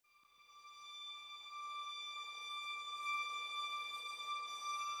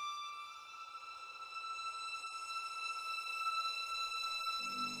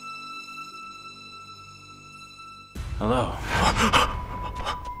Hello.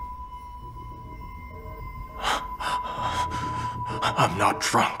 I'm not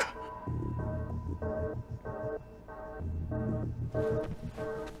drunk.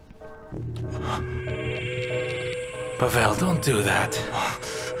 Pavel, don't do that.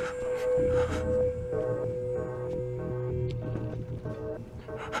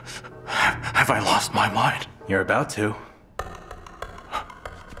 Have I lost my mind? You're about to.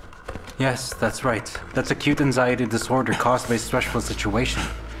 Yes, that's right. That's acute anxiety disorder caused by a stressful situation.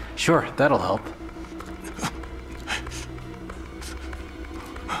 Sure, that'll help.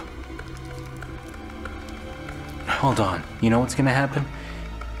 Hold on. You know what's gonna happen?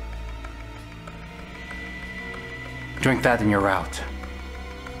 Drink that and you're out.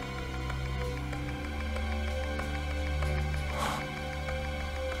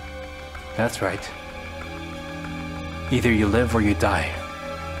 That's right. Either you live or you die.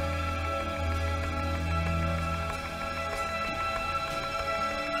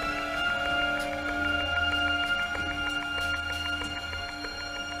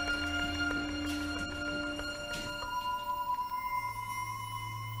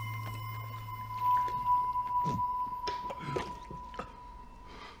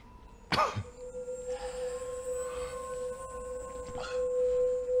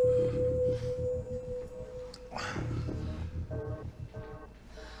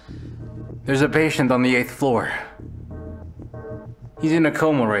 There's a patient on the 8th floor. He's in a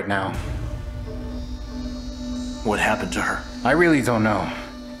coma right now. What happened to her? I really don't know.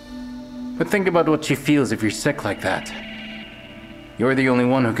 But think about what she feels if you're sick like that. You're the only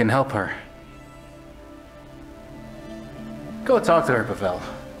one who can help her. Go talk to her, Pavel.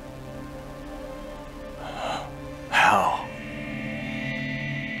 How?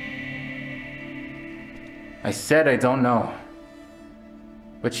 I said I don't know.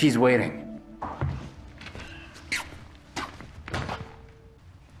 But she's waiting.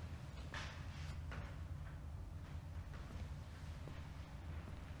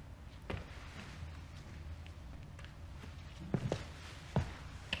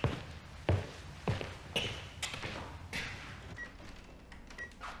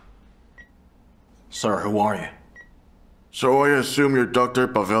 Sir, who are you? So I assume you're Dr.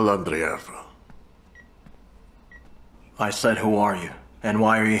 Pavel Andreev. I said, who are you? And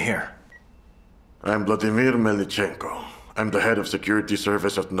why are you here? I'm Vladimir Melnichenko. I'm the head of security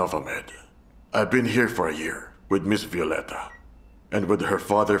service at Novomed. I've been here for a year, with Miss Violetta, and with her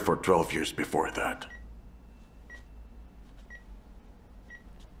father for 12 years before that.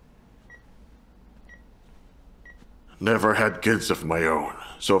 Never had kids of my own,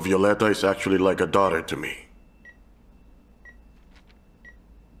 so Violetta is actually like a daughter to me.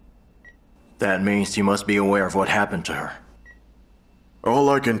 That means you must be aware of what happened to her. All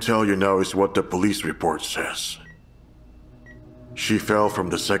I can tell you now is what the police report says. She fell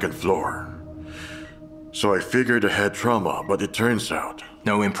from the 2nd floor. So I figured a head trauma, but it turns out...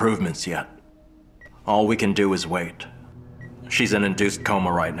 No improvements yet. All we can do is wait. She's in induced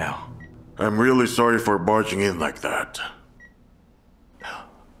coma right now. I'm really sorry for barging in like that.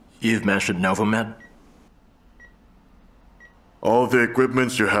 You've mentioned Novomed? All the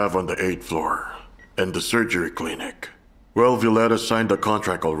equipments you have on the 8th floor, and the surgery clinic. Well, Violetta signed a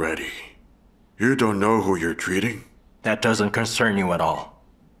contract already. You don't know who you're treating? That doesn't concern you at all.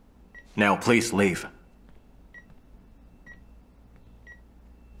 Now please leave.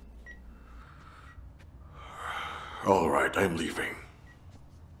 All right, I'm leaving.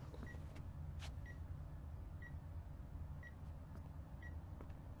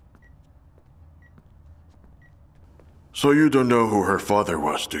 So you don't know who her father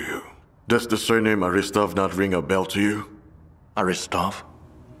was, do you? Does the surname Aristov not ring a bell to you? Aristov?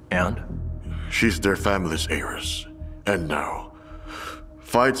 And? She's their family's heiress. And now,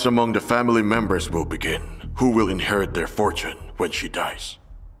 fights among the family members will begin. Who will inherit their fortune when she dies?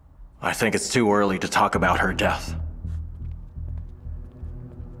 I think it's too early to talk about her death.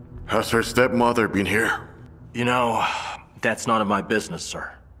 Has her stepmother been here? You know, that's none of my business,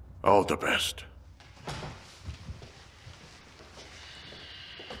 sir. All the best.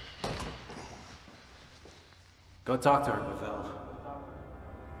 Go talk to her, Pavel.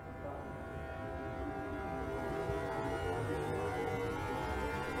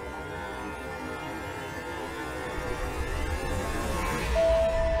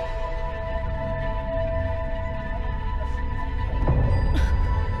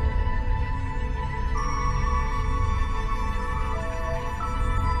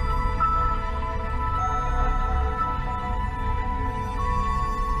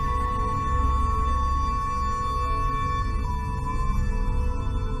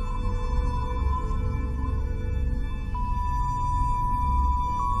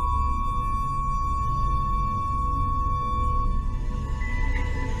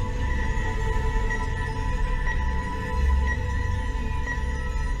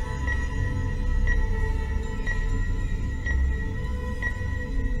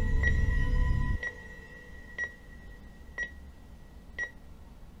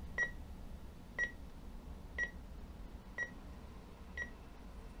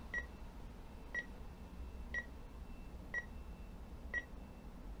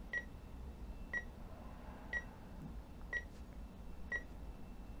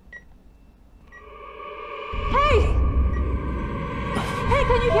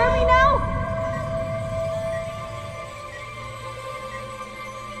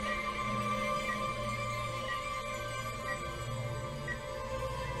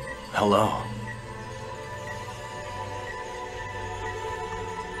 Hello.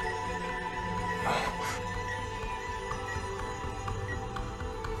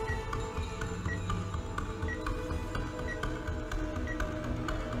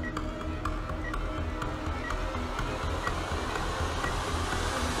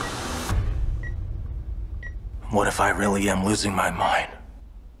 What if I really am losing my mind?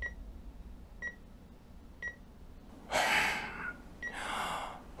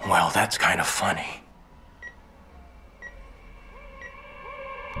 Well, that's kind of funny.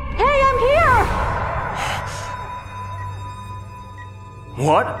 Hey, I'm here!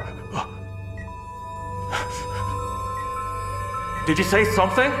 What? Did you say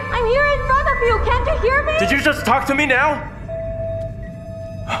something? I'm here in front of you! Can't you hear me? Did you just talk to me now?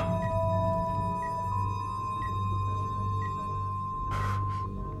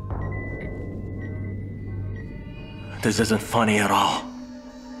 This isn't funny at all.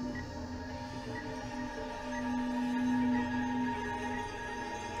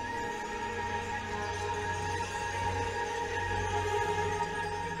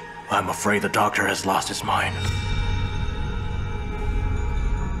 I'm afraid the doctor has lost his mind.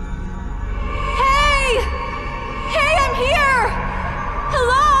 Hey! Hey, I'm here!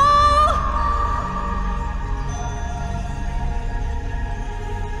 Hello?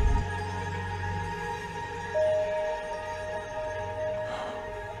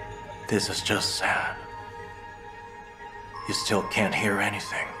 This is just sad. You still can't hear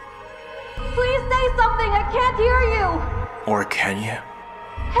anything. Please say something! I can't hear you! Or can you?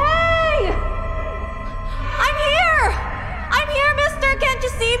 Hey! I'm here! I'm here, mister! Can't you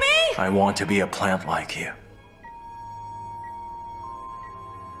see me? I want to be a plant like you.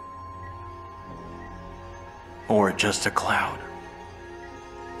 Or just a cloud.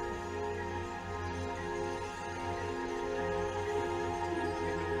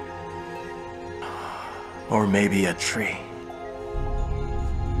 Or maybe a tree.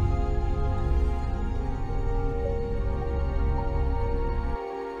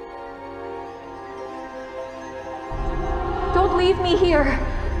 Don't leave me here.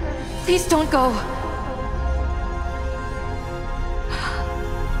 Please don't go.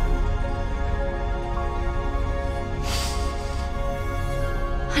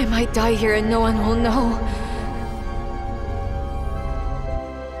 I might die here and no one will know.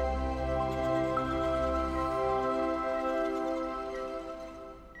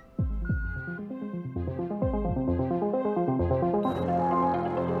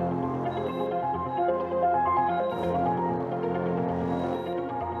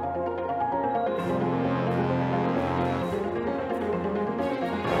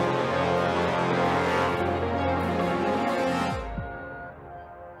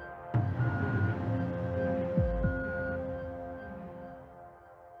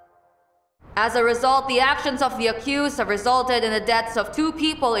 As a result, the actions of the accused have resulted in the deaths of 2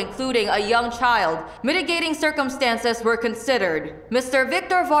 people, including a young child. Mitigating circumstances were considered. Mr.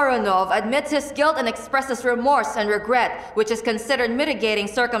 Viktor Voronov admits his guilt and expresses remorse and regret, which is considered mitigating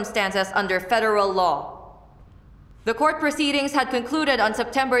circumstances under federal law. The court proceedings had concluded on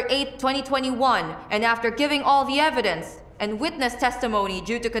September 8, 2021, and after giving all the evidence and witness testimony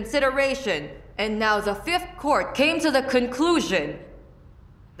due to consideration, and now the 5th court came to the conclusion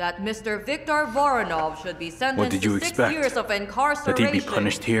that Mr. Viktor Voronov should be sentenced to 6 years of incarceration that he'd be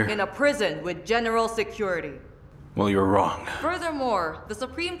punished here? in a prison with general security. Well, you're wrong. Furthermore, the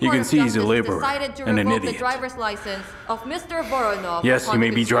Supreme Court You can of see he's a Justice laborer decided to and an revoke the idiot. driver's license of Mr. Voronov. Yes, upon he may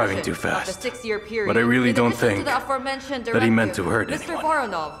the be driving conclusion too fast, of the 6-year period. but I really In don't addition to think the aforementioned that he meant directive, to hurt Mr. anyone.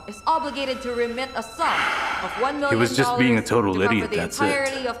 Voronov is obligated to remit a sum of $1 million He was just being a total to cover idiot, the that's it.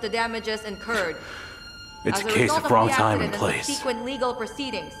 entirety of the damages incurred. It's As a case result of wrong the time and accident place. subsequent legal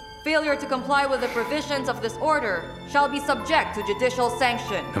proceedings, failure to comply with the provisions of this order shall be subject to judicial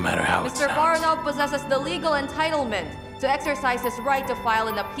sanction. No matter how it Mr. sounds. Voronov possesses the legal entitlement to exercise his right to file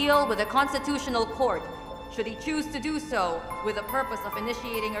an appeal with the Constitutional Court, should he choose to do so, with the purpose of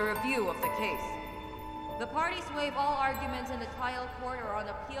initiating a review of the case. The parties waive all arguments in the trial court or on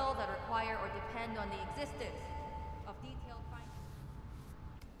appeal that require or depend on the existence of detailed findings.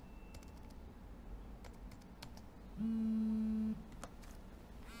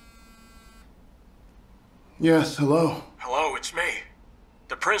 Yes, hello. Hello, it's me.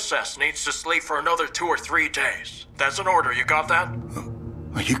 The princess needs to sleep for another 2 or 3 days. That's an order, you got that?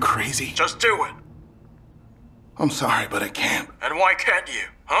 Are you crazy? Just do it. I'm sorry, but I can't. And why can't you,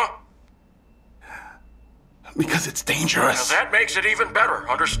 huh? Because it's Now dangerous. that makes it even better,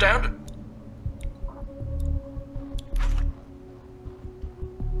 understand?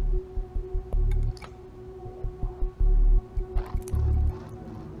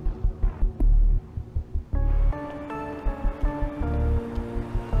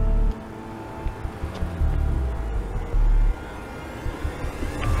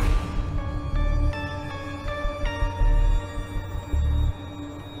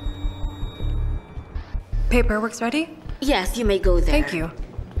 Paperwork's ready? Yes, you may go there. Thank you.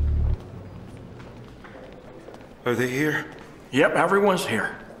 Are they here? Yep, everyone's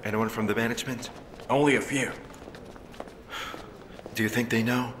here. Anyone from the management? Only a few. Do you think they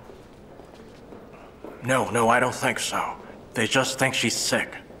know? No, I don't think so. They just think she's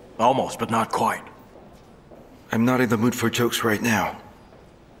sick. Almost, but not quite. I'm not in the mood for jokes right now.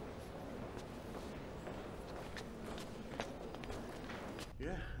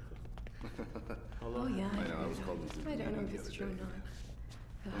 Oh, yeah. I don't know if it's true or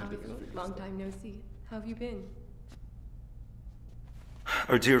not. Long time no see. How have you been?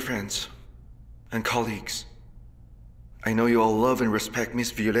 Our dear friends and colleagues, I know you all love and respect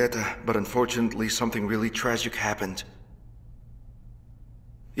Miss Violeta, but unfortunately something really tragic happened.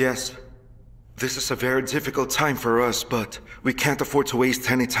 Yes, this is a very difficult time for us, but we can't afford to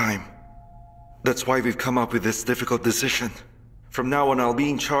waste any time. That's why we've come up with this difficult decision. From now on, I'll be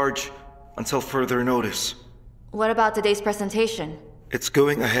in charge until further notice. What about today's presentation? It's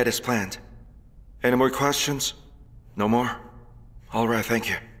going ahead as planned. Any more questions? No more? All right, thank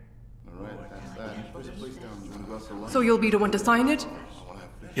you. So you'll be the one to sign it?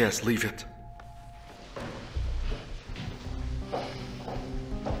 Yes, leave it.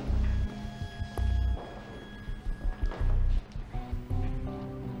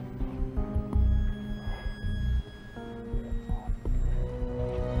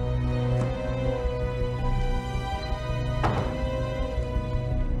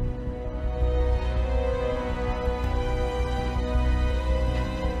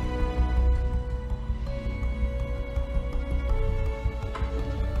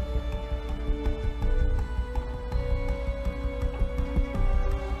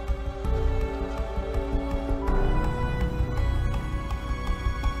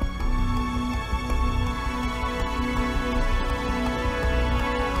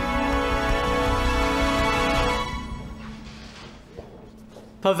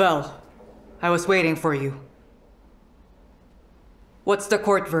 Pavel, I was waiting for you. What's the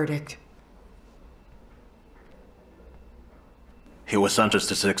court verdict? He was sentenced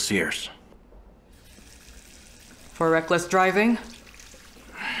to 6 years. For reckless driving?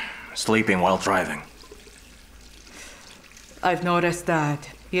 Sleeping while driving. I've noticed that.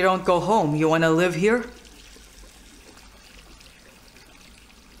 You don't go home. You want to live here?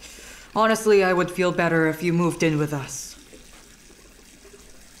 Honestly, I would feel better if you moved in with us.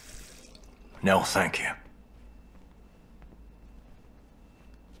 No, thank you.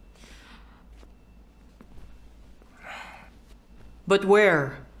 But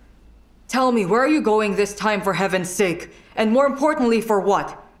where? Tell me, where are you going this time for heaven's sake? And more importantly, for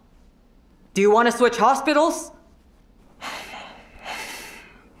what? Do you want to switch hospitals?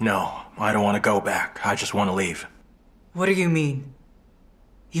 No, I don't want to go back. I just want to leave. What do you mean?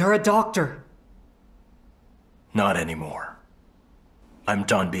 You're a doctor. Not anymore. I'm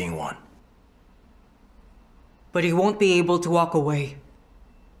done being one. But he won't be able to walk away.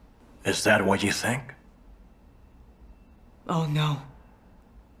 Is that what you think? Oh no.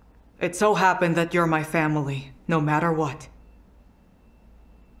 It so happened that you're my family, no matter what.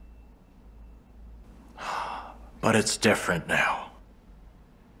 But it's different now.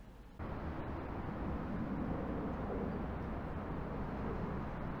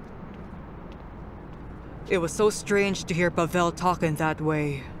 It was so strange to hear Pavel talk in that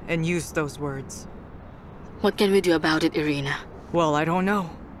way and use those words. What can we do about it, Irina? Well, I don't know.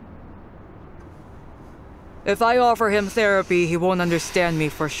 If I offer him therapy, he won't understand me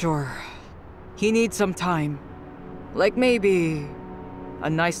for sure. He needs some time. Like maybe a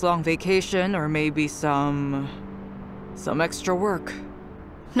nice long vacation or maybe some extra work.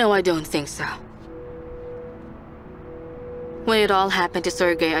 No, I don't think so. When it all happened to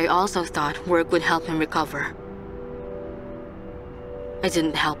Sergei, I also thought work would help him recover. I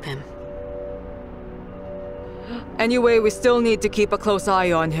didn't help him. Anyway, we still need to keep a close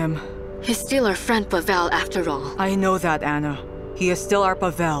eye on him. He's still our friend Pavel, after all. I know that, Anna. He is still our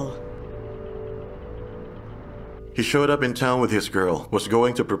Pavel. He showed up in town with his girl, was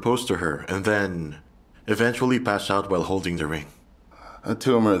going to propose to her, and then eventually passed out while holding the ring. A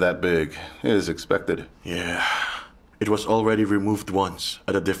tumor that big is expected. Yeah. It was already removed once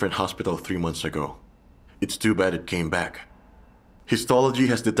at a different hospital 3 months ago. It's too bad it came back. Histology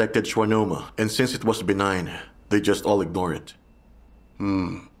has detected schwannoma, and since it was benign, they just all ignore it.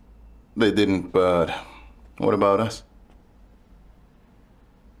 They didn't, but what about us?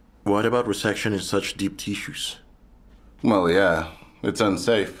 What about resection in such deep tissues? Well, yeah, it's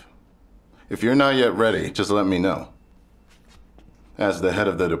unsafe. If you're not yet ready, just let me know. As the head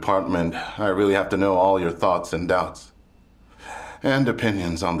of the department, I really have to know all your thoughts and doubts. And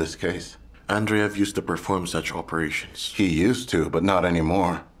opinions on this case. Andreev used to perform such operations. He used to, but not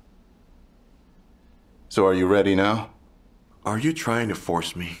anymore. So are you ready now? Are you trying to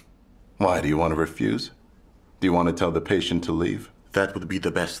force me? Why, do you want to refuse? Do you want to tell the patient to leave? That would be the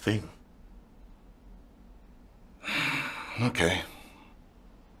best thing. Okay.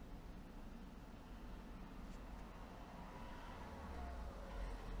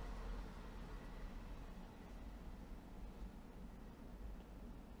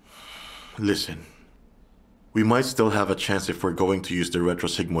 Listen, we might still have a chance if we're going to use the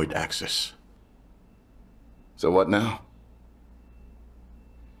retrosigmoid axis. So what now?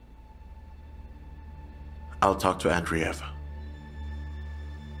 I'll talk to Andreev.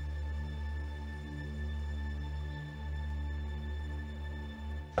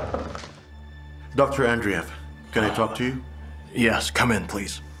 Dr. Andreev, can I talk to you? Yes, come in,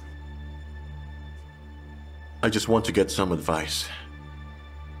 please. I just want to get some advice.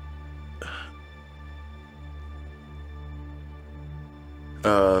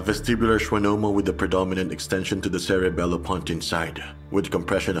 Vestibular schwannoma with the predominant extension to the cerebellopontine side, with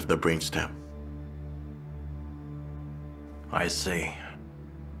compression of the brainstem. I see.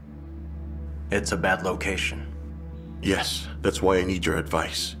 It's a bad location. Yes, that's why I need your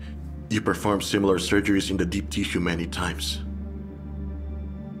advice. You performed similar surgeries in the deep tissue many times.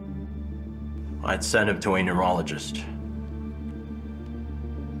 I'd send him to a neurologist.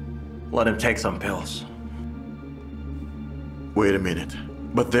 Let him take some pills. Wait a minute.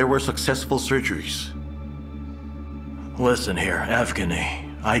 But there were successful surgeries. Listen here,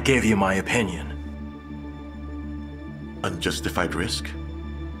 Evgeny. I gave you my opinion. Unjustified risk?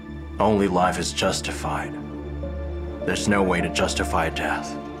 Only life is justified. There's no way to justify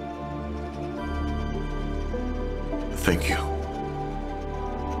death. Thank you.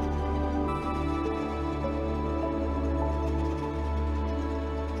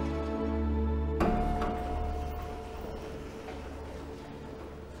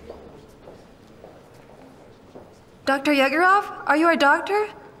 Dr. Yegorov, are you our doctor?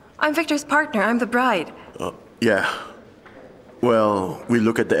 I'm Victor's partner. I'm the bride. Yeah. Well, we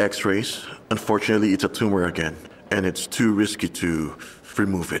look at the x-rays. Unfortunately, it's a tumor again, and it's too risky to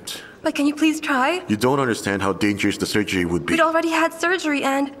remove it. But can you please try? You don't understand how dangerous the surgery would be. We'd already had surgery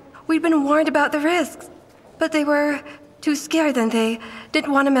and we'd been warned about the risks. But they were too scared and they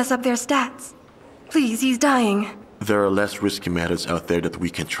didn't want to mess up their stats. Please, he's dying. There are less risky methods out there that we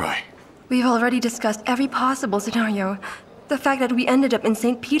can try. We've already discussed every possible scenario. The fact that we ended up in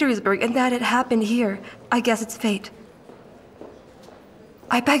St. Petersburg and that it happened here, I guess it's fate.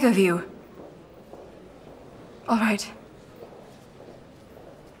 I beg of you. All right.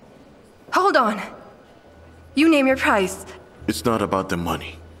 Hold on. You name your price. It's not about the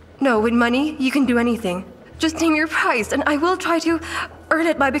money. No, with money, you can do anything. Just name your price, and I will try to earn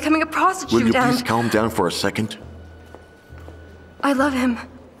it by becoming a prostitute. Will you please calm down for a second? I love him.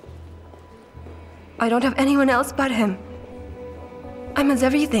 I don't have anyone else but him. I'm his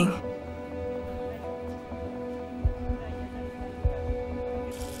everything.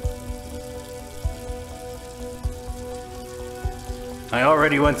 I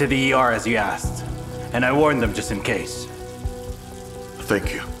already went to the ER as you asked, and I warned them just in case.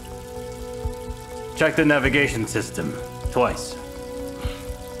 Thank you. Check the navigation system, twice.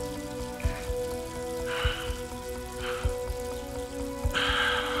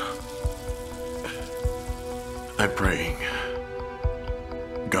 I'm praying.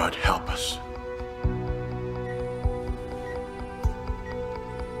 God help us.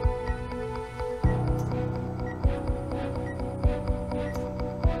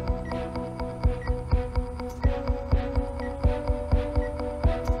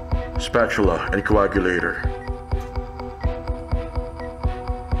 Spatula and coagulator.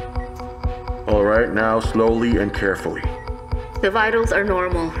 All right, now slowly and carefully. The vitals are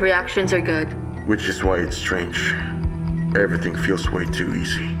normal. Reactions are good. Which is why it's strange. Everything feels way too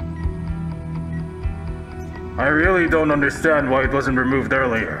easy. I really don't understand why it wasn't removed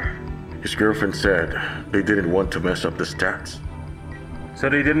earlier. His girlfriend said they didn't want to mess up the stats. So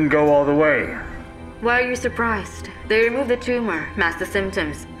they didn't go all the way. Why are you surprised? They removed the tumor, masked the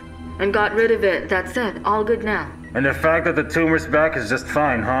symptoms, and got rid of it. That's it. All good now. And the fact that the tumor's back is just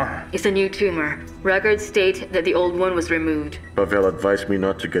fine, huh? It's a new tumor. Records state that the old one was removed. Pavel advised me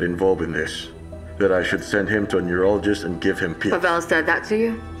not to get involved in this. That I should send him to a neurologist and give him pills. Pavel said that to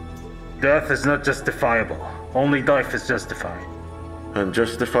you? Death is not justifiable. Only life is justified.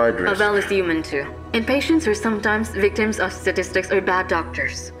 Unjustified risk. Pavel is human too. And patients are sometimes victims of statistics or bad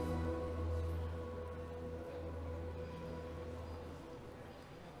doctors.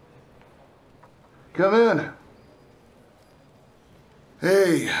 Come in.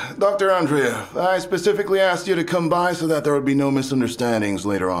 Hey, Dr. Andreev, I specifically asked you to come by so that there would be no misunderstandings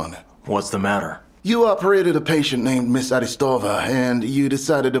later on. What's the matter? You operated a patient named Miss Aristova, and you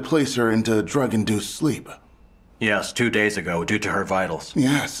decided to place her into drug-induced sleep. Yes, 2 days ago, due to her vitals.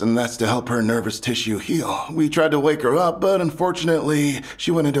 Yes, and that's to help her nervous tissue heal. We tried to wake her up, but unfortunately,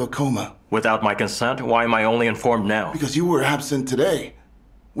 she went into a coma. Without my consent? Why am I only informed now? Because you were absent today.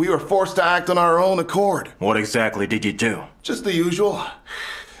 We were forced to act on our own accord. What exactly did you do? Just the usual.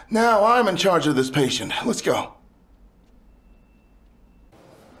 Now I'm in charge of this patient. Let's go.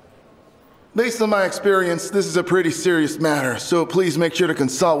 Based on my experience, this is a pretty serious matter, so please make sure to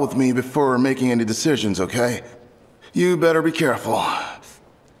consult with me before making any decisions, okay? You better be careful.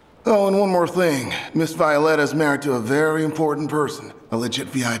 Oh, and one more thing. Miss Violetta's married to a very important person, a legit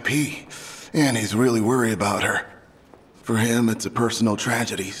VIP, and he's really worried about her. For him, it's a personal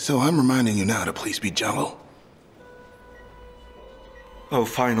tragedy, so I'm reminding you now to please be gentle. Oh,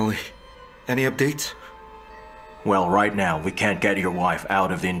 finally. Any updates? Well, right now, we can't get your wife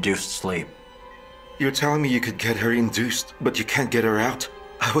out of the induced sleep. You're telling me you could get her induced, but you can't get her out?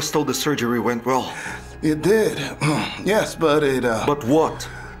 I was told the surgery went well. It did. Yes, but it, But what?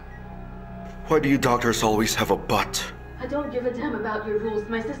 Why do you doctors always have a but? I don't give a damn about your rules.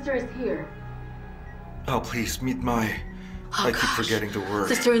 My sister is here. Oh, please, meet my... I keep forgetting the word.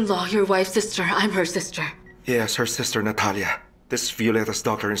 Sister-in-law, your wife's sister. I'm her sister. Yes, her sister Natalia. This is Violetta's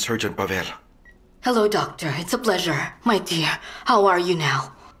doctor and surgeon, Pavel. Hello, doctor. It's a pleasure. My dear, how are you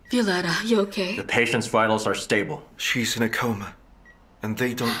now? Violetta, you okay? The patient's vitals are stable. She's in a coma. And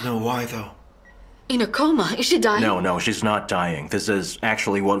they don't know why, though. In a coma? Is she dying? No, she's not dying. This is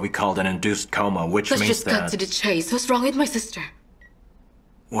actually what we called an induced coma, which Let's means just cut to the chase. What's wrong with my sister?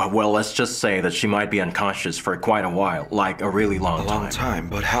 Well, let's just say that she might be unconscious for quite a while, like a really long time. A long time,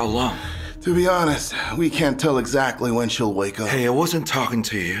 but how long? to be honest, we can't tell exactly when she'll wake up. Hey, I wasn't talking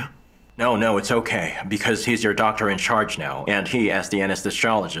to you. No, it's okay, because he's your doctor in charge now, and he, as the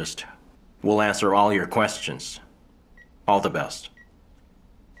anesthesiologist, will answer all your questions. All the best.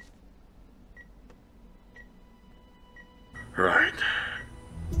 Right.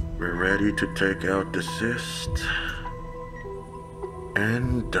 We're ready to take out the cyst.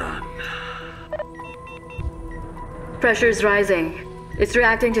 And done. Pressure's rising. It's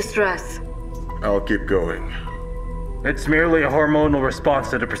reacting to stress. I'll keep going. It's merely a hormonal response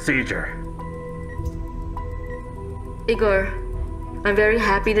to the procedure. Igor, I'm very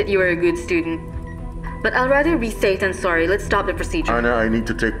happy that you are a good student. But I'll rather be safe than sorry. Let's stop the procedure. Anna, I need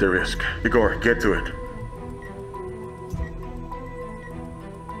to take the risk. Igor, get to it.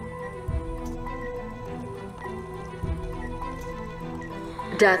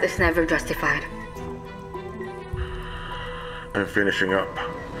 Death is never justified. I'm finishing up.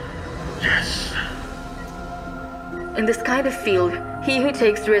 Yes. In this kind of field, he who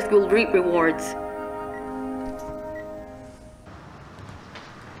takes risk will reap rewards.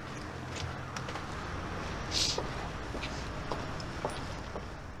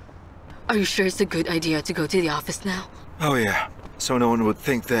 Are you sure it's a good idea to go to the office now? Oh yeah, so no one would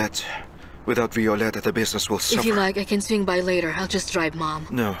think that without Violetta the business will suffer. If you like, I can swing by later. I'll just drive Mom.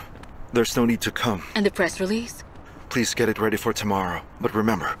 No, there's no need to come. And the press release? Please get it ready for tomorrow. But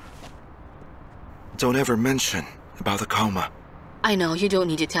remember, don't ever mention about the coma. I know, you don't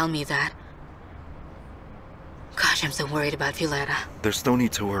need to tell me that. Gosh, I'm so worried about Violetta. There's no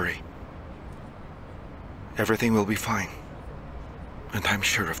need to worry. Everything will be fine. And I'm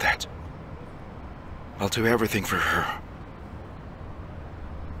sure of that. I'll do everything for her.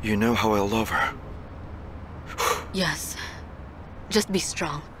 You know how I love her. Yes. Just be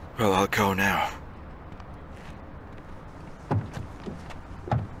strong. Well, I'll go now.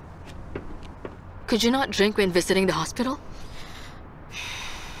 Could you not drink when visiting the hospital?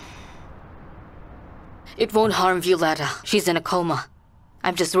 It won't harm Violetta. She's in a coma.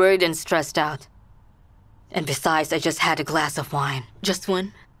 I'm just worried and stressed out. And besides, I just had a glass of wine. Just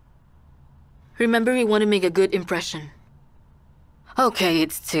one? Remember, we want to make a good impression. Okay,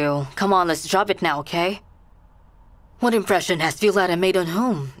 it's 2. Come on, let's drop it now, okay? What impression has Violetta made on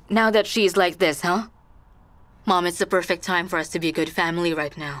whom? Now that she's like this, huh? Mom, it's the perfect time for us to be a good family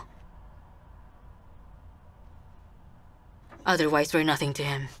right now. Otherwise, we're nothing to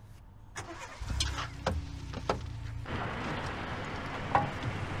him.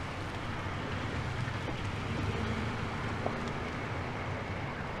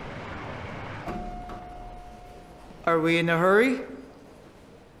 Are we in a hurry?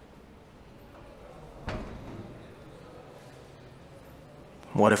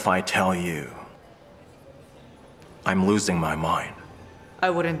 What if I tell you I'm losing my mind? I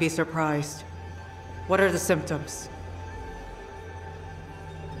wouldn't be surprised. What are the symptoms?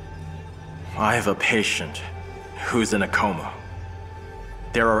 I have a patient who's in a coma.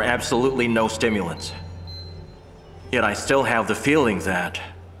 There are absolutely no stimulants. Yet I still have the feeling that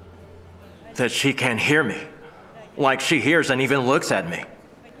she can't hear me. Like she hears and even looks at me.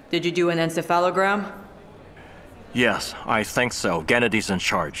 Did you do an encephalogram? Yes, I think so. Gennedy's in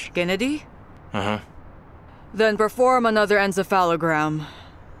charge. Gennady? Uh-huh. Then perform another encephalogram.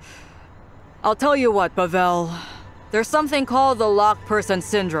 I'll tell you what, Pavel. There's something called the locked person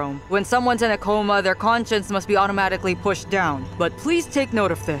syndrome. When someone's in a coma, their conscience must be automatically pushed down. But please take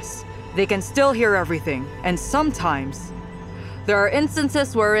note of this. They can still hear everything, and sometimes there are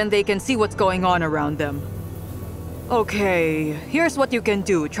instances wherein they can see what's going on around them. Okay, here's what you can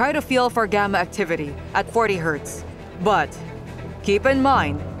do. Try to feel for gamma activity at 40 Hz. But keep in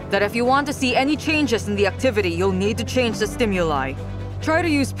mind that if you want to see any changes in the activity, you'll need to change the stimuli. Try to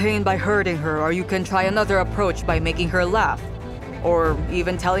use pain by hurting her, or you can try another approach by making her laugh. Or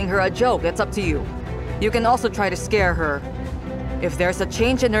even telling her a joke, it's up to you. You can also try to scare her. If there's a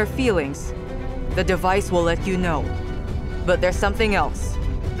change in her feelings, the device will let you know. But there's something else.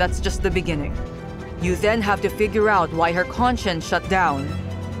 That's just the beginning. You then have to figure out why her conscience shut down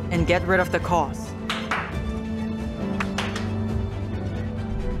and get rid of the cause.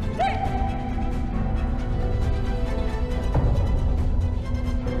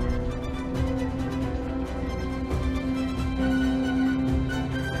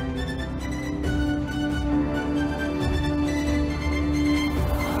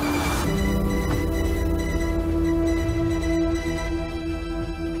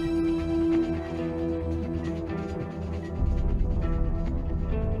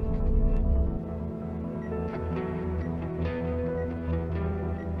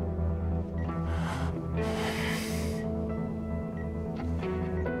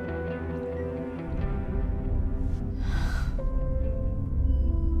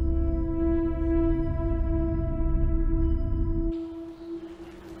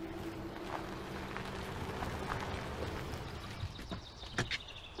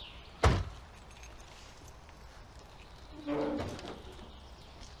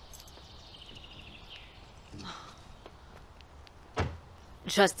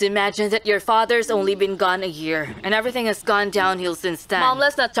 Just imagine that your father's only been gone a year, and everything has gone downhill since then. Mom,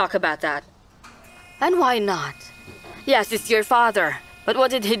 let's not talk about that. And why not? Yes, it's your father, but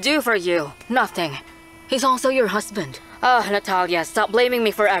what did he do for you? Nothing. He's also your husband. Oh, Natalia, stop blaming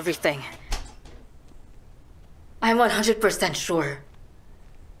me for everything. I'm 100% sure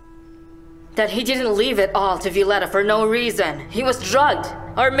that he didn't leave it all to Violetta for no reason. He was drugged,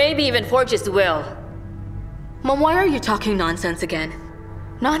 or maybe even forged his will. Mom, why are you talking nonsense again?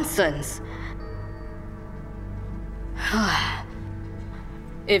 Nonsense.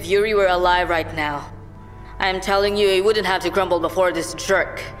 If Yuri were alive right now, I'm telling you he wouldn't have to crumble before this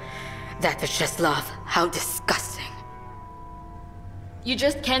jerk. That Vyacheslav, how disgusting. You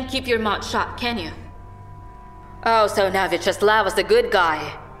just can't keep your mouth shut, can you? Oh, so now Vyacheslav was the good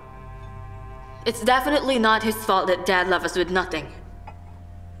guy. It's definitely not his fault that Dad left us with nothing.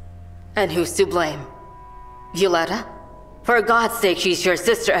 And who's to blame? Violetta? For God's sake, she's your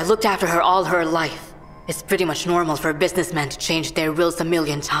sister. I looked after her all her life. It's pretty much normal for businessmen to change their wills a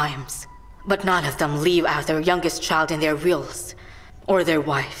million times. But none of them leave out their youngest child in their wills. Or their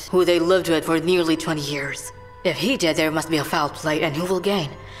wife, who they lived with for nearly 20 years. If he did, there must be a foul play, and who will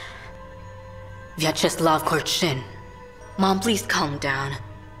gain? Vyacheslav Korchin. Mom, please calm down.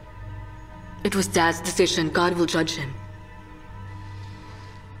 It was Dad's decision. God will judge him.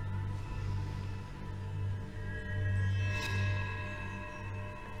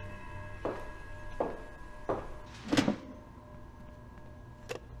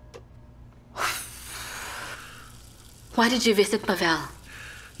 Why did you visit Pavel?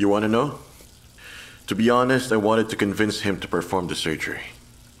 You want to know? To be honest, I wanted to convince him to perform the surgery.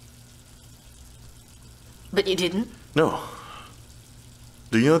 But you didn't? No.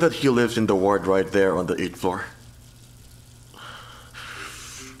 Do you know that he lives in the ward right there on the 8th floor?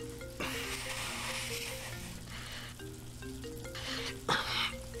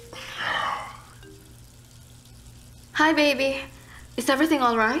 Hi, baby. Is everything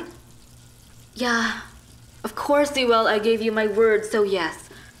all right? Yeah. Of course, Sewell, I gave you my word, so yes.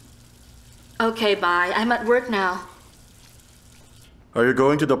 Okay, bye. I'm at work now. Are you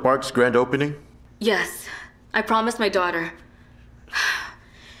going to the park's grand opening? Yes. I promised my daughter.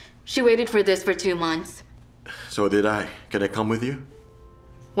 She waited for this for 2 months. So did I. Can I come with you?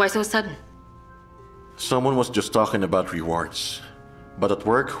 Why so sudden? Someone was just talking about rewards. But at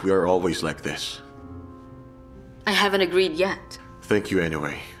work, we are always like this. I haven't agreed yet. Thank you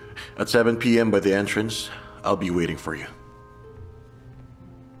anyway. At 7 p.m. by the entrance, I'll be waiting for you.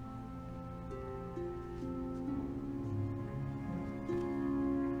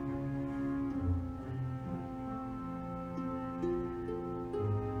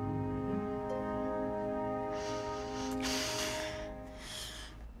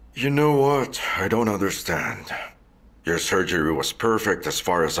 You know what? I don't understand. Your surgery was perfect as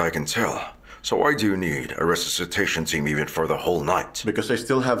far as I can tell. So why do you need a resuscitation team even for the whole night? Because I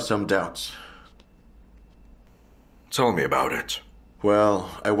still have some doubts. Tell me about it. Well,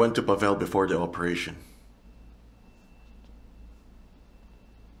 I went to Pavel before the operation.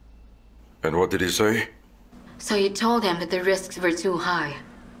 And what did he say? So you told him that the risks were too high.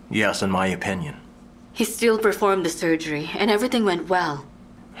 Yes, in my opinion. He still performed the surgery, and everything went well.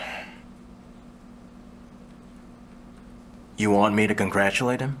 You want me to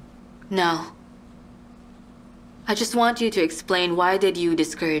congratulate him? No. I just want you to explain why did you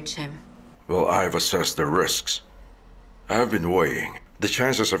discourage him? Well, I've assessed the risks. I've been weighing the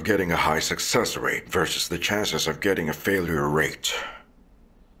chances of getting a high success rate versus the chances of getting a failure rate.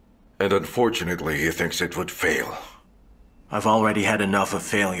 And unfortunately, he thinks it would fail. I've already had enough of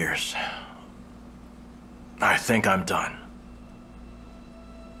failures. I think I'm done.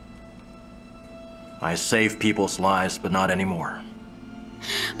 I saved people's lives, but not anymore.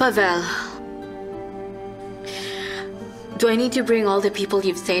 Pavel, do I need to bring all the people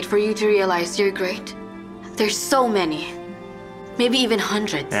you've saved for you to realize you're great? There's so many. Maybe even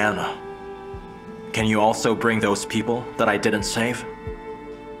hundreds. Anna, can you also bring those people that I didn't save?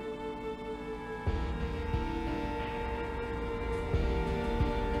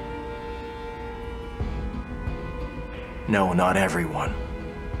 No, not everyone.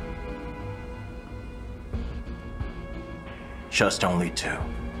 Just only 2.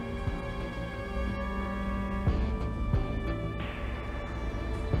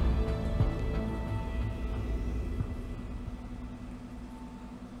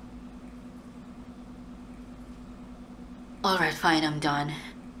 All right, fine, I'm done.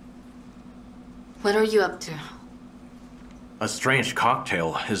 What are you up to? A strange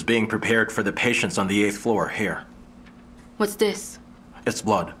cocktail is being prepared for the patients on the 8th floor here. What's this? It's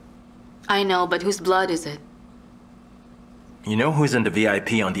blood. I know, but whose blood is it? You know who's in the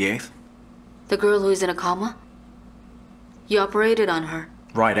VIP on the 8th? The girl who's in a coma? You operated on her.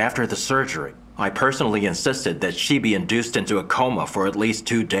 Right after the surgery, I personally insisted that she be induced into a coma for at least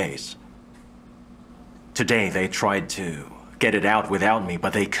 2 days. Today, they tried to get it out without me,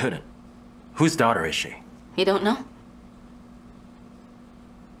 but they couldn't. Whose daughter is she? You don't know?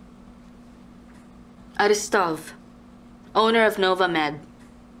 Aristov, owner of Nova Med.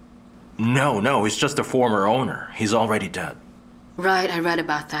 No, he's just a former owner. He's already dead. Right, I read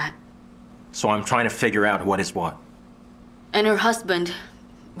about that. So I'm trying to figure out what is what. And her husband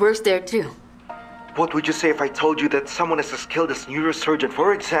works there too. What would you say if I told you that someone as skilled as neurosurgeon,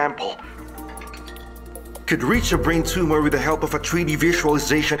 for example, could reach a brain tumor with the help of a 3D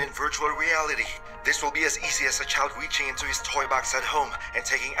visualization in virtual reality? This will be as easy as a child reaching into his toy box at home and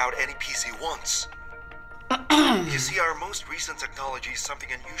taking out any piece he wants. You see, our most recent technology is something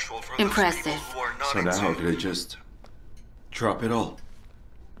unusual for Impressive. those people who are not So into... now could I just drop it all?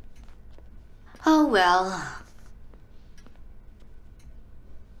 Oh well.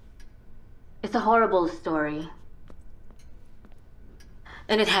 It's a horrible story.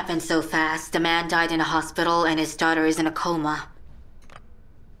 And it happened so fast. The man died in a hospital and his daughter is in a coma.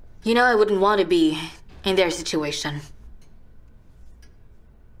 You know, I wouldn't want to be in their situation.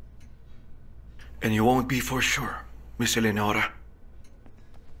 And you won't be for sure, Miss Eleonora.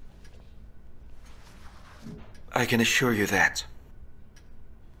 I can assure you that.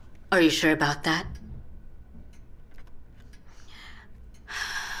 Are you sure about that?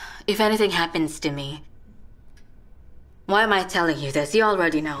 If anything happens to me, why am I telling you this? You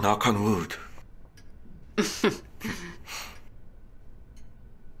already know. Knock on wood.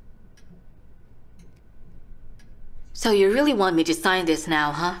 So you really want me to sign this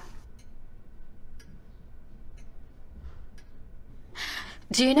now, huh?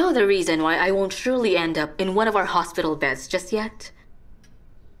 Do you know the reason why I won't surely end up in one of our hospital beds just yet?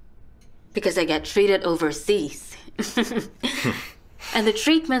 Because I get treated overseas. And the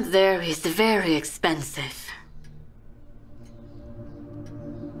treatment there is very expensive.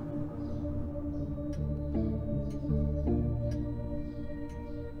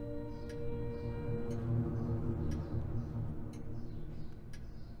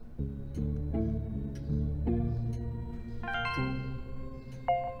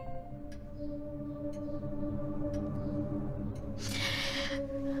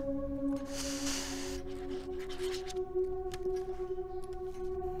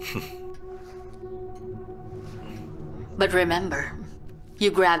 But remember,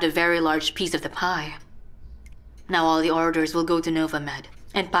 you grabbed a very large piece of the pie. Now all the orders will go to Novamed.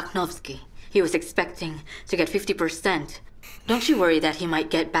 And Paknovsky, he was expecting to get 50%. Don't you worry that he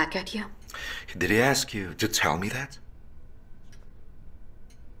might get back at you? Did he ask you to tell me that?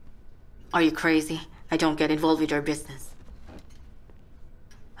 Are you crazy? I don't get involved with your business.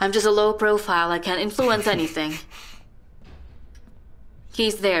 I'm just a low profile. I can't influence anything.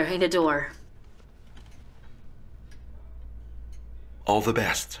 He's there in the door. All the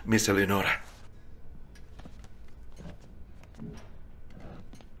best, Miss Eleonora.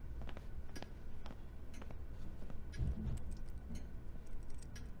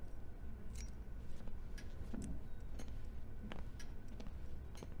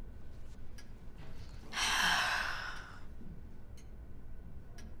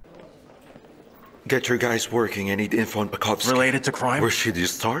 Get your guys working. I need info on Pakovsky. Related to crime? Where should you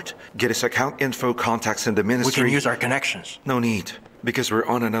start? Get his account info, contacts in the ministry. We can use our connections. No need, because we're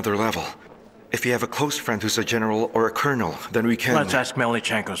on another level. If you have a close friend who's a general or a colonel, then we can... Let's ask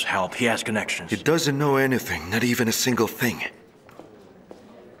Melnichenko's help. He has connections. He doesn't know anything, not even a single thing.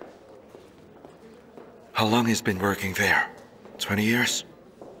 How long has been working there? 20 years?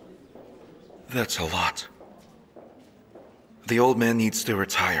 That's a lot. The old man needs to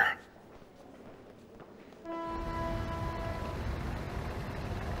retire.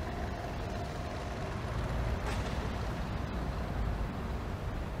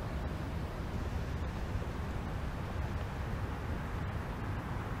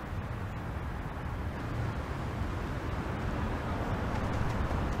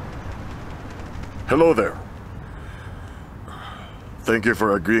 Hello there. Thank you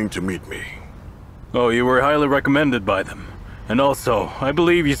for agreeing to meet me. Oh, you were highly recommended by them. And also, I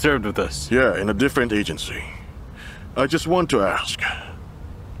believe you served with us. Yeah, in a different agency. I just want to ask.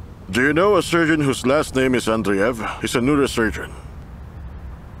 Do you know a surgeon whose last name is Andreev? He's a neurosurgeon.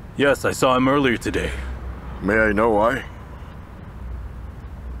 Yes, I saw him earlier today. May I know why?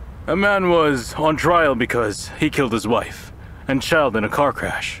 A man was on trial because he killed his wife and child in a car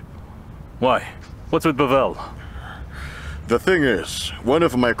crash. Why? What's with Pavel? The thing is, one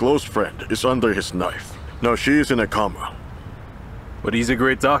of my close friends is under his knife. Now she is in a coma. But he's a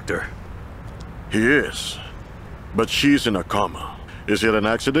great doctor. He is. But she's in a coma. Is it an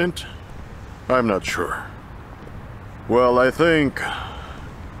accident? I'm not sure. Well, I think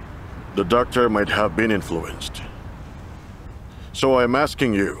the doctor might have been influenced. So I'm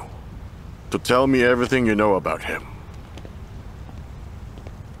asking you to tell me everything you know about him.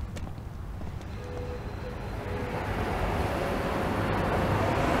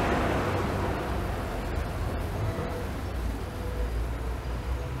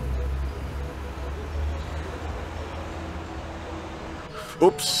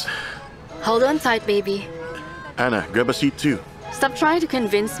 Oops. Hold on tight, baby. Anna, grab a seat too. Stop trying to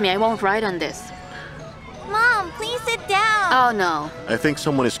convince me. I won't ride on this. Mom, please sit down. Oh, no. I think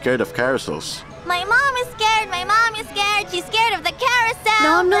someone is scared of carousels. My mom is scared. My mom is scared. She's scared of the carousel.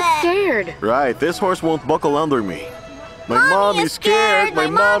 No, I'm not scared. Right, this horse won't buckle under me. My mom is scared. My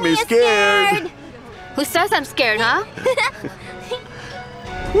mom is scared. Who says I'm scared, huh?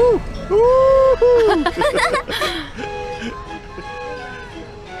 Woo! Woo!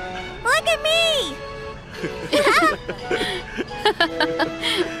 Look at me!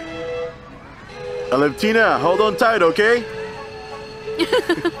 Alevtina, hold on tight, okay?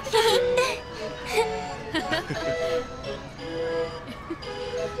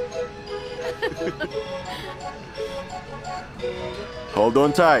 Hold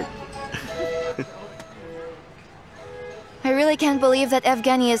on tight. I really can't believe that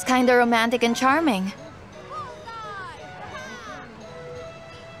Evgeny is kinda romantic and charming.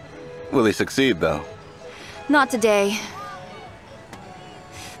 Will he succeed, though? Not today.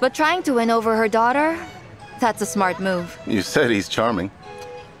 But trying to win over her daughter, that's a smart move. You said he's charming.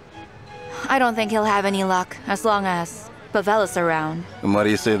 I don't think he'll have any luck, as long as Pavel is around. And why do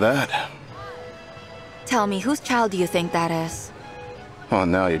you say that? Tell me, whose child do you think that is? Oh,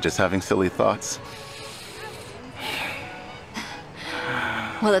 now you're just having silly thoughts.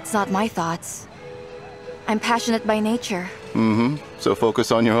 Well, it's not my thoughts. I'm passionate by nature. Mm-hmm. So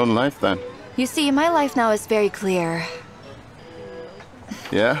focus on your own life, then. You see, my life now is very clear.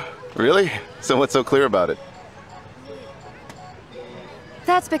 Yeah? Really? So what's so clear about it?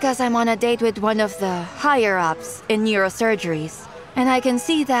 That's because I'm on a date with one of the higher-ups in neurosurgeries. And I can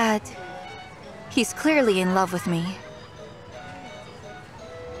see that he's clearly in love with me.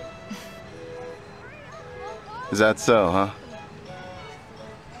 Is that so, huh?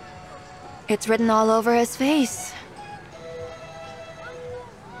 It's written all over his face.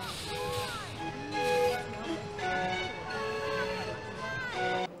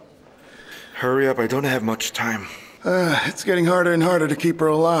 Hurry up, I don't have much time. It's getting harder and harder to keep her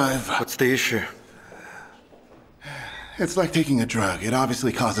alive. What's the issue? It's like taking a drug. It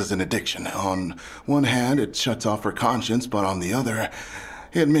obviously causes an addiction. On one hand, it shuts off her conscience, but on the other,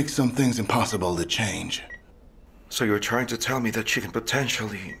 It makes some things impossible to change. So you're trying to tell me that she can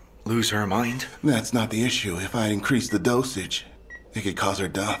potentially lose her mind? That's not the issue. If I increase the dosage, it could cause her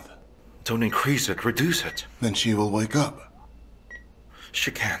death. Don't increase it, reduce it. Then she will wake up.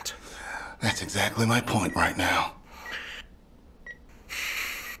 She can't. That's exactly my point right now.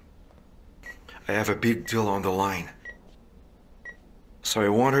 I have a big deal on the line. So I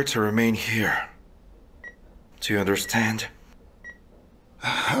want her to remain here. Do you understand?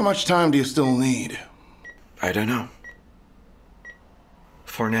 How much time do you still need? I don't know.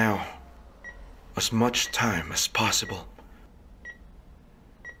 For now, as much time as possible.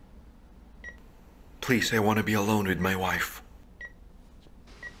 Please, I want to be alone with my wife.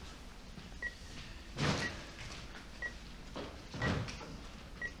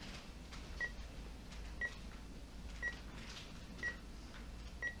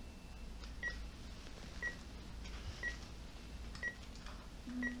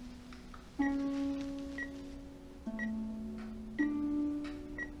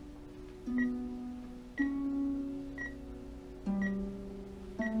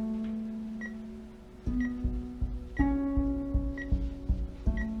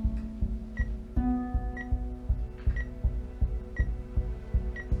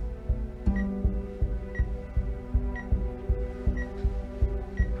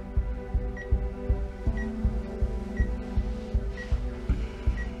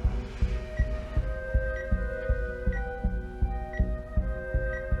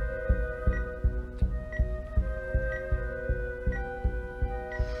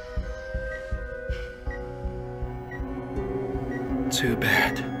 Too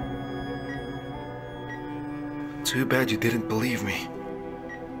bad. Too bad you didn't believe me.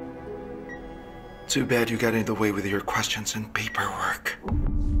 Too bad you got in the way with your questions and paperwork.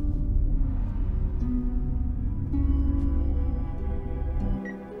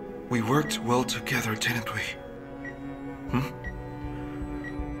 We worked well together, didn't we?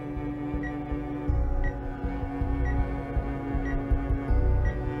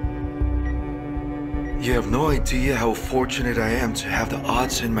 You have no idea how fortunate I am to have the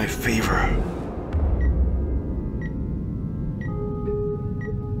odds in my favor.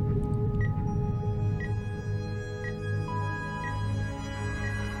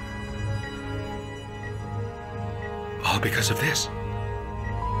 All because of this.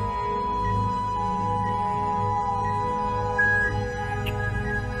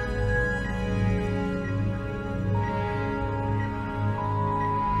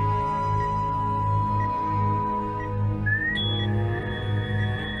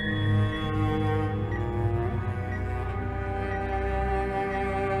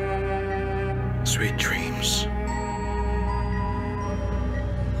 Sweet dreams.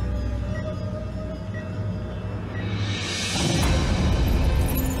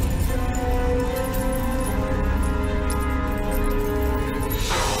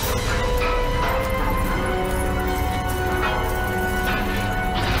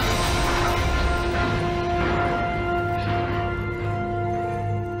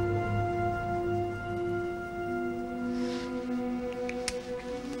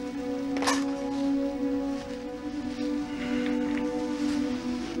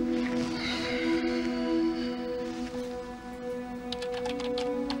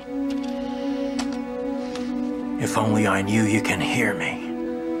 If only I knew you can hear me.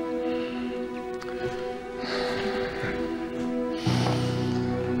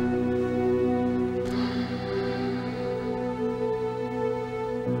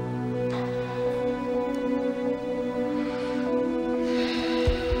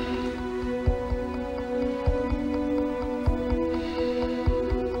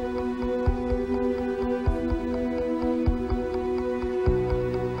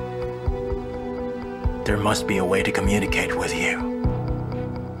 There must be a way to communicate with you.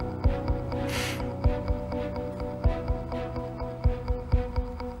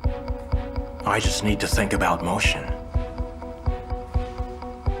 I just need to think about motion.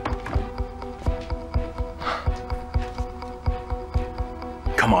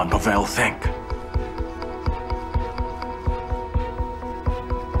 Come on, Pavel, think.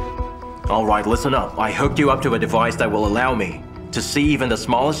 All right, listen up. I hooked you up to a device that will allow me to see even the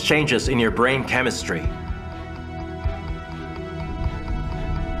smallest changes in your brain chemistry.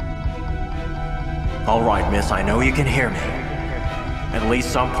 All right, miss, I know you can hear me. At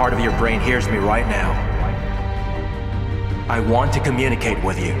least some part of your brain hears me right now. I want to communicate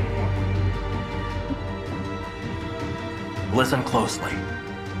with you. Listen closely.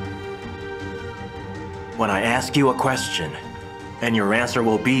 When I ask you a question, and your answer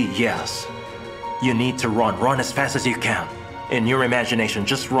will be yes, you need to run as fast as you can. In your imagination,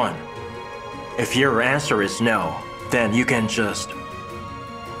 just run. If your answer is no, then you can just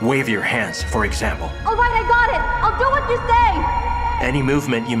wave your hands, for example. All right, I got it. I'll do what you say. Any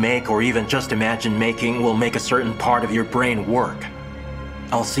movement you make or even just imagine making will make a certain part of your brain work.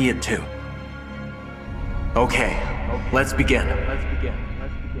 I'll see it too. Okay, let's begin.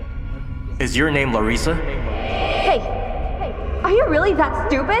 Is your name Larissa? Hey, are you really that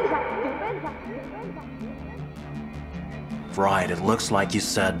stupid? Right, it looks like you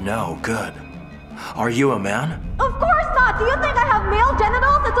said no. Good. Are you a man? Of course not! Do you think I have male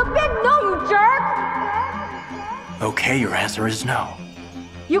genitals? It's a big no, you jerk! Okay, your answer is no.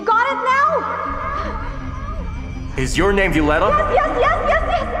 You got it now? Is your name Violetta? Yes!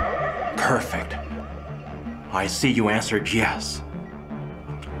 Perfect. I see you answered yes.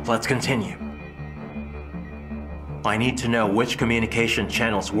 Let's continue. I need to know which communication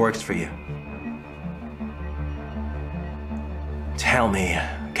channels works for you. Tell me,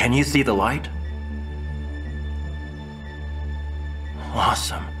 can you see the light?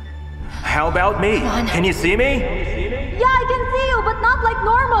 Awesome. How about me? Can you see me? Yeah, I can see you, but not like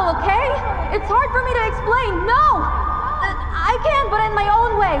normal, okay? It's hard for me to explain. No! I can, but in my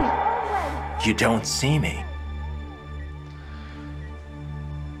own way. You don't see me.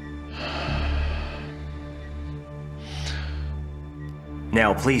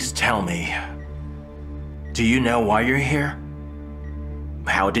 Now please tell me, do you know why you're here?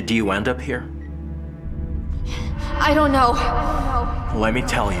 How did you end up here? I don't know. Let me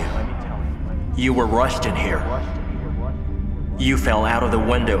tell you. You were rushed in here. You fell out of the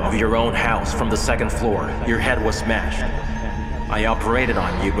window of your own house from the second floor. Your head was smashed. I operated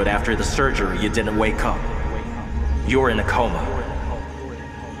on you, but after the surgery, you didn't wake up. You're in a coma.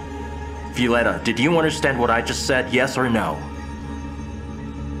 Violetta, did you understand what I just said, yes or no?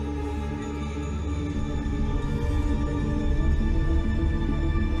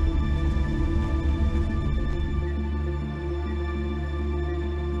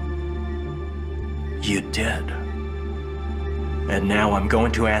 You did. And now I'm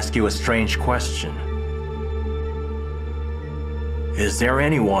going to ask you a strange question. Is there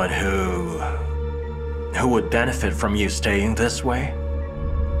anyone who would benefit from you staying this way?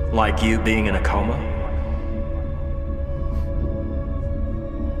 Like you being in a coma?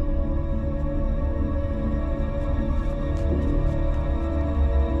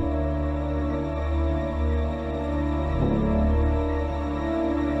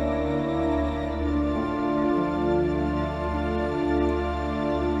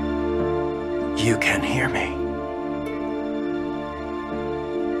 You can hear me.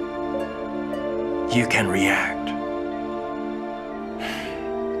 You can react.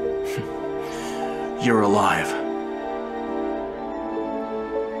 You're alive.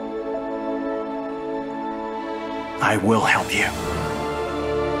 I will help you.